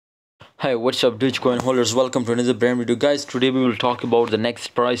Hi, what's up Dogecoin holders? Welcome to another brand video. Guys, today we will talk about the next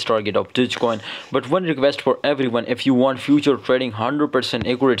price target of Dogecoin. But one request for everyone, if you want future trading 100%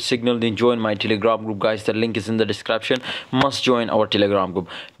 accurate signal, then join my Telegram group. Guys, the link is in the description. Must join our Telegram group.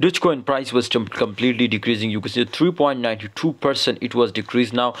 Dogecoin price was completely decreasing. You can see 3.92% it was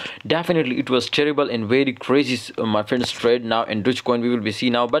decreased now. Definitely it was terrible and very crazy, my friends, trade now in Dogecoin we will be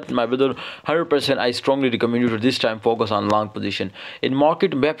seeing now. But my brother, 100% I strongly recommend you to this time focus on long position. In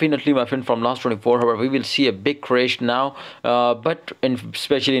market, definitely my friend, from last 24 hours we will see a big crash now, but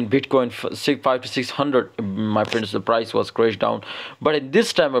especially in Bitcoin 5 to 600, my friends, the price was crashed down. But at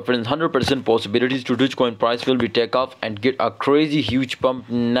this time, my friends, 100% possibilities to Dogecoin price will be take off and get a crazy huge pump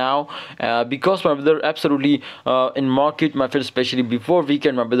now, because my brother, absolutely, in market, my friend, especially before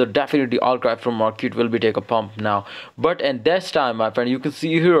weekend, my brother, definitely all crypto from market will be take a pump now. But at this time, my friend, you can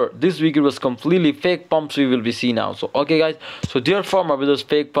see here this week it was completely fake pumps we will be seeing now. So okay guys, so therefore my brothers,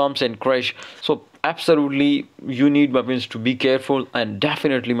 fake pumps and crash. So absolutely you need, my friends, to be careful, and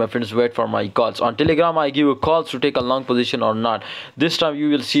definitely, my friends, wait for my calls on Telegram. I give you calls to take a long position or not. This time you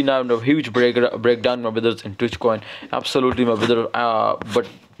will see now the huge breakdown, my brothers, in Dogecoin. Absolutely, my brother, but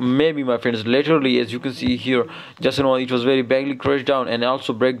maybe, my friends, laterally, as you can see here, just it was very badly crashed down and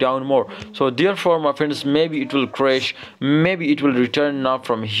also break down more. So therefore, my friends, maybe it will crash, maybe it will return now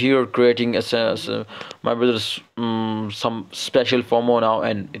from here, creating my brothers, some special FOMO now,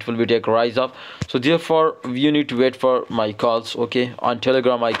 and it will be take a rise up. So therefore you need to wait for my calls. Okay, on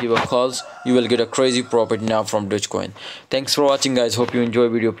Telegram I give a calls, you will get a crazy profit now from Dogecoin. Thanks for watching, guys. Hope you enjoy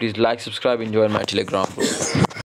video. Please like, subscribe, and join my Telegram group.